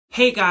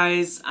Hey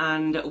guys,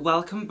 and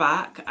welcome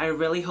back. I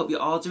really hope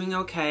you're all doing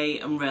okay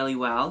and really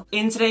well.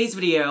 In today's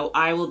video,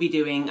 I will be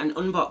doing an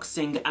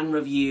unboxing and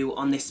review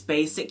on this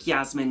basic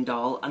Yasmin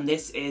doll, and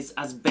this is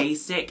as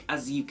basic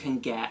as you can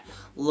get.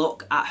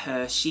 Look at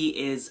her. She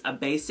is a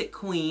basic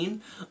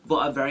queen,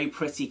 but a very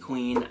pretty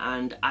queen,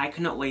 and I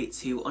cannot wait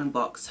to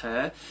unbox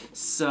her.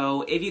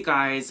 So if you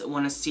guys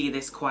want to see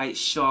this quite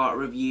short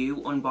review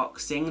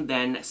unboxing,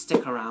 then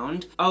stick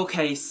around.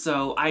 Okay,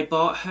 so I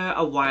bought her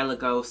a while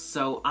ago,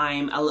 so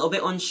I'm a little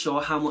bit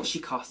unsure how much she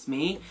cost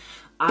me.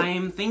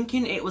 I'm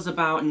thinking it was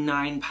about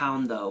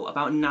 £9 though,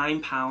 about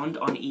 £9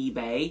 on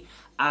eBay.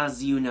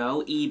 As you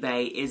know,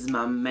 eBay is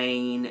my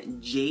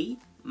main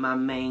my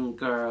main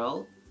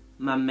girl,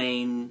 my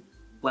main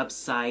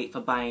website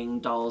for buying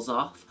dolls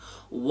off.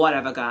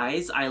 Whatever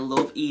guys, I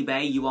love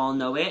eBay, you all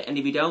know it, and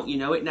if you don't, you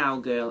know it now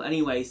girl.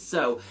 Anyway,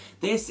 so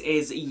this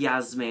is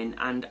Yasmin,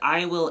 and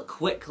I will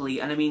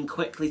quickly, and I mean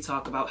quickly,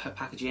 talk about her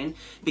packaging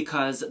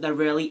because there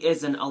really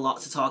isn't a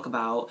lot to talk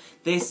about.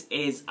 This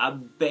is a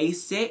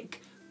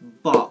basic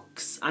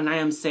box, and I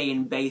am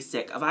saying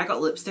basic. Have I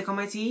got lipstick on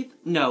my teeth?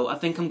 No, I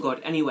think I'm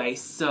good. Anyway,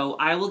 so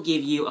I will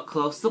give you a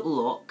close-up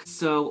look.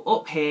 So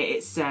up here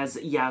it says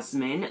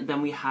Yasmin,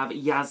 then we have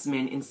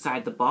Yasmin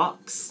inside the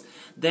box.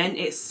 Then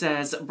it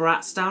says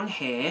Bratz down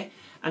here,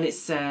 and it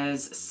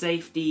says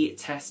safety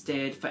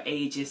tested for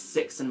ages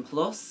 6 and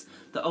plus.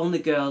 The only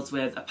girls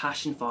with a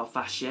passion for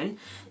fashion.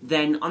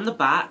 Then on the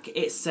back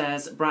it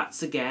says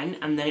Bratz again,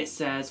 and then it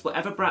says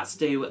whatever Bratz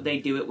do, they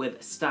do it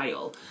with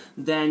style.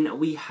 Then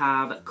we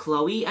have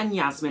Chloe and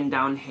Yasmin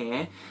down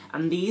here,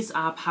 and these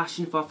are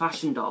passion for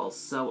fashion dolls,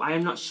 so I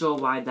am not sure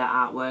why their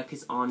artwork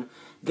is on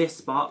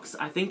this box.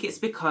 I think it's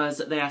because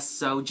they are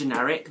so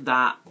generic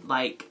that,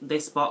 like,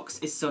 this box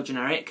is so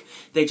generic,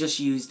 they just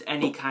used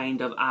any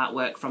kind of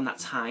artwork from that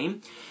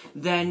time.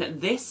 Then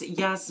this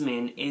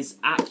Yasmin is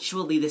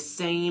actually the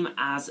same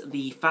as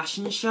the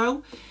fashion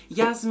show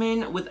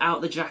Yasmin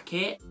without the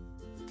jacket.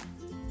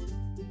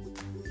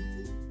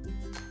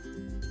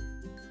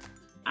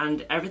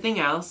 And everything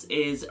else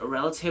is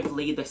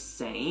relatively the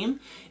same,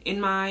 in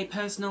my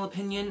personal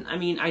opinion. I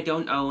mean, I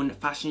don't own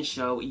fashion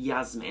show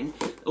Yasmin.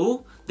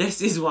 Oh,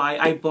 this is why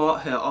I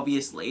bought her,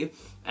 obviously,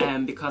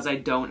 because I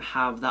don't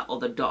have that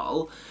other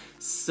doll.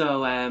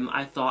 So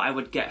I thought I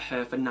would get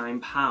her for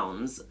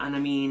 £9, and I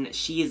mean,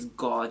 she is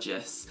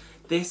gorgeous.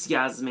 This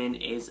Yasmin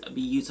is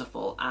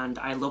beautiful, and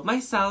I love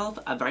myself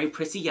a very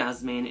pretty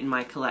Yasmin in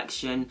my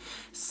collection,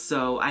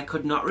 so I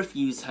could not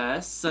refuse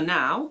her. So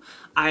now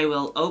I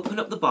will open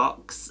up the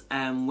box,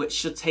 which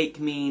should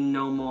take me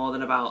no more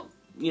than about,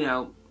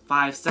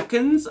 5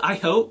 seconds, I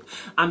hope.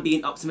 I'm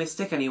being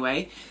optimistic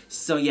anyway.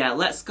 So yeah,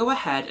 let's go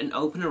ahead and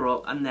open her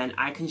up, and then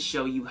I can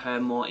show you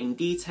her more in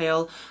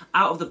detail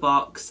out of the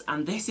box,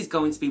 and this is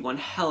going to be one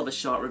hell of a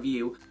short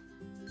review.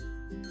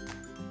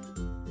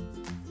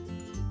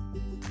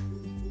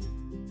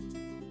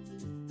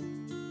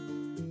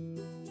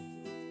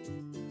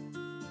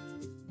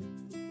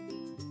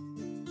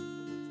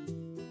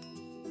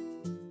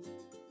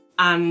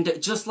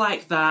 And just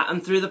like that,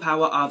 and through the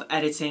power of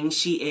editing,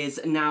 she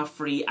is now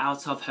free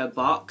out of her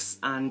box,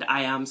 and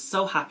I am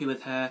so happy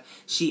with her.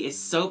 She is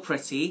so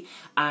pretty,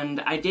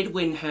 and I did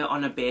win her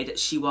on a bid.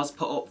 She was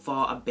put up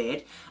for a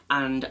bid,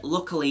 and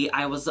luckily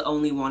I was the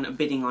only one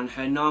bidding on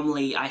her.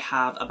 Normally I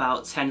have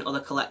about 10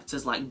 other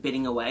collectors like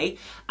bidding away,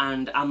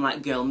 and I'm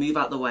like, girl, move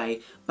out the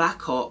way,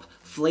 back up,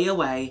 flee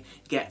away,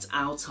 get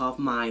out of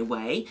my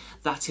way.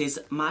 That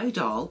is my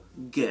doll,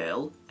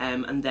 girl,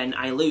 and then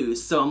I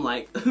lose, so I'm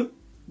like,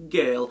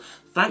 girl.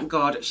 Thank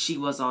God she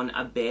was on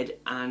a bid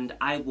and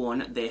I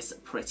won this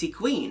pretty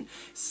queen.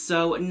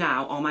 So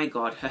now, oh my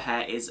god, her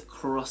hair is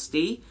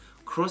crusty.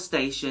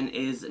 Crustation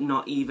is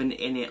not even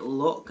in it.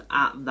 Look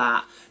at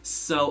that.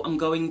 So I'm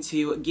going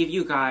to give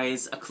you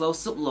guys a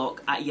close-up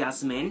look at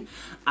Yasmin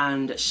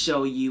and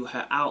show you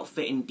her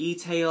outfit in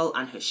detail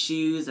and her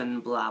shoes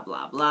and blah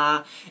blah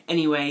blah.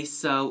 Anyway,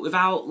 so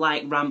without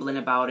like rambling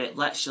about it,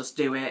 let's just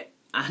do it.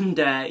 And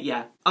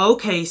yeah.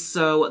 Okay,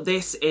 so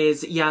this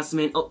is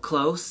Yasmin up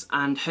close,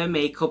 and her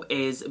makeup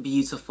is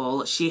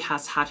beautiful. She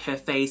has had her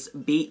face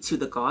beat to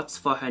the gods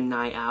for her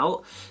night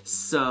out,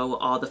 so,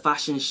 or the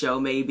fashion show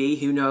maybe,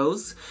 who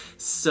knows.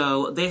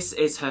 So this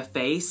is her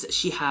face.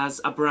 She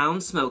has a brown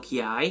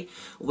smoky eye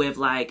with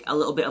like a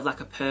little bit of like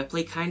a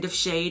purpley kind of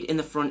shade in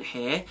the front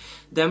here,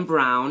 then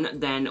brown,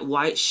 then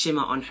white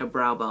shimmer on her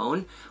brow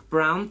bone,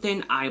 brown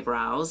thin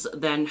eyebrows,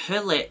 then her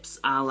lips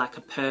are like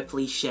a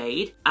purpley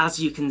shade,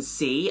 as you can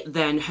see.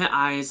 Then her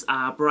eyes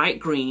are bright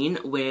green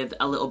with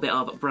a little bit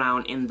of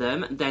brown in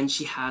them. Then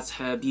she has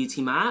her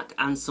beauty mark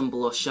and some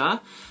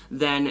blusher.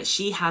 Then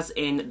she has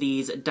in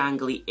these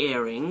dangly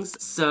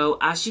earrings. So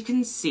as you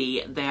can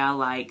see, they are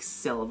like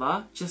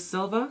silver. Just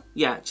silver?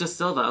 Yeah, just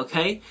silver,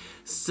 okay?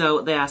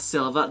 So they are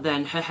silver.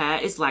 Then her hair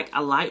is like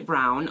a light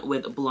brown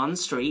with blonde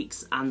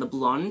streaks, and the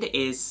blonde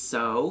is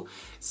so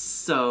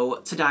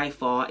to die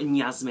for in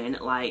Yasmin.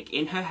 Like,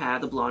 in her hair,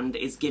 the blonde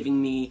is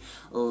giving me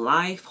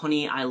life,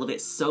 honey. I love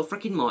it so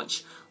freaking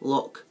much.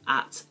 Look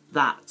at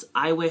that.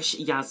 I wish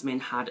Yasmin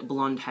had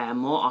blonde hair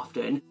more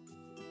often.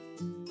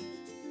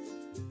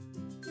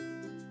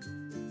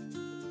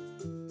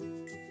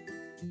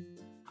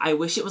 I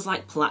wish it was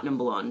like platinum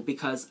blonde,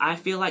 because I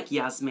feel like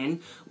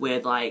Yasmin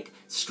with like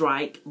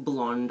strike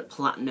blonde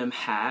platinum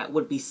hair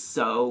would be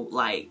so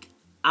like,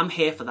 I'm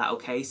here for that,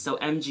 okay? So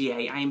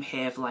MGA, I am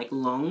here for like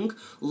long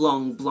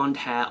blonde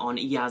hair on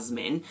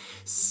Yasmin.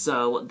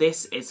 So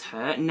this is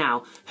her.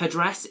 Now, her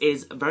dress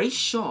is very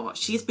short.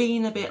 She's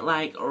being a bit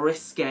like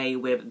risque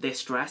with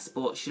this dress,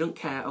 but she don't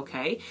care,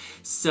 okay?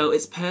 So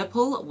it's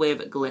purple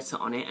with glitter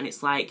on it, and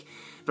it's like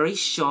very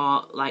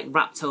short, like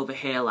wrapped over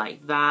here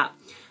like that.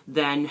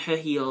 Then her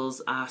heels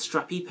are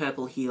strappy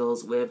purple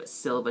heels with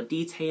silver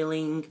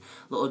detailing,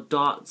 little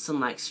dots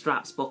and like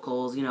straps,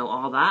 buckles, you know,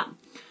 all that.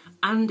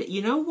 And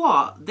you know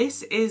what?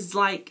 This is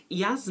like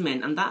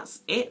Yasmin, and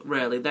that's it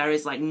really. There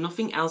is like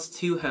nothing else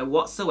to her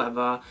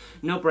whatsoever.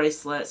 No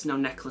bracelets, no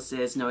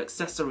necklaces, no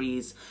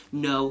accessories,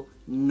 no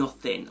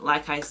nothing.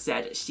 Like I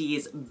said, she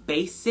is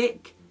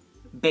basic.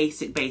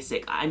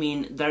 I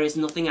mean, there is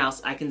nothing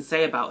else I can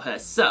say about her.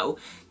 So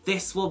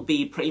this will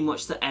be pretty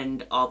much the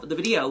end of the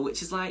video,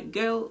 which is like,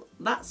 girl,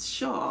 that's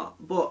short,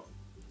 but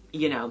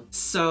you know.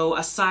 So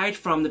aside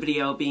from the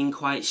video being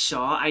quite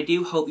short, I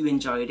do hope you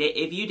enjoyed it.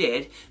 If you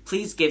did,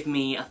 please give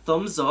me a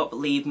thumbs up,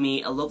 leave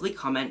me a lovely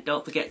comment,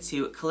 don't forget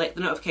to click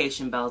the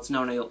notification bell to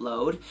know when I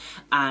upload,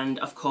 and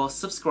of course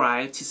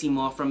subscribe to see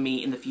more from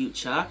me in the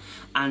future,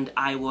 and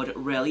I would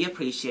really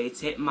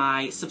appreciate it.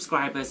 My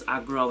subscribers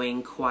are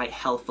growing quite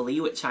healthily,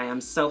 which I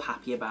am so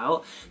happy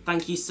about.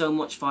 Thank you so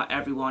much for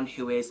everyone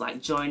who is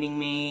like joining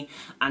me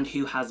and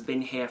who has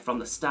been here from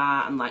the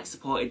start and like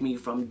supported me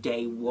from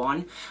day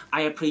one.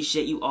 I appreciate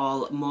you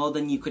all more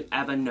than you could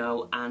ever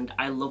know, and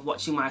I love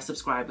watching my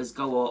subscribers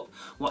go up,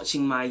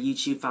 watching my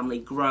YouTube family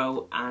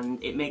grow,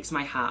 and it makes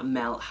my heart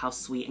melt how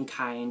sweet and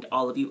kind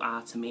all of you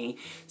are to me.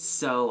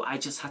 So I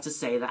just had to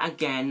say that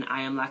again.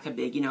 I am like a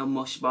big, you know,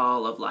 mush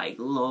ball of like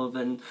love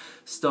and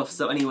stuff.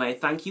 So anyway,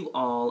 thank you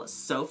all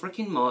so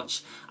freaking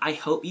much. I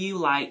hope you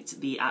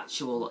liked the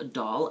actual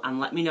doll, and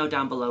let me know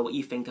down below what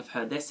you think of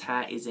her. This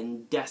hair is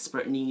in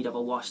desperate need of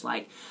a wash.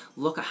 Like,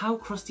 look at how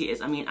crusty it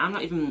is. I mean, I'm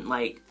not even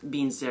like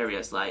being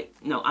serious. Like,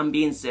 no, I'm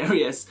being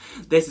serious.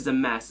 This is a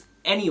mess.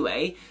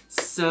 Anyway,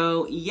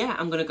 so yeah,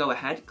 I'm gonna go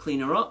ahead,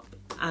 clean her up,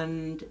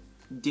 and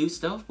do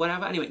stuff,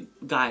 whatever. Anyway,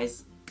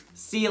 guys,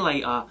 see you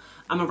later.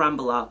 I'm a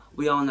rambler.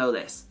 We all know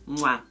this.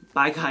 Mwah.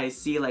 Bye, guys.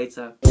 See you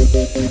later.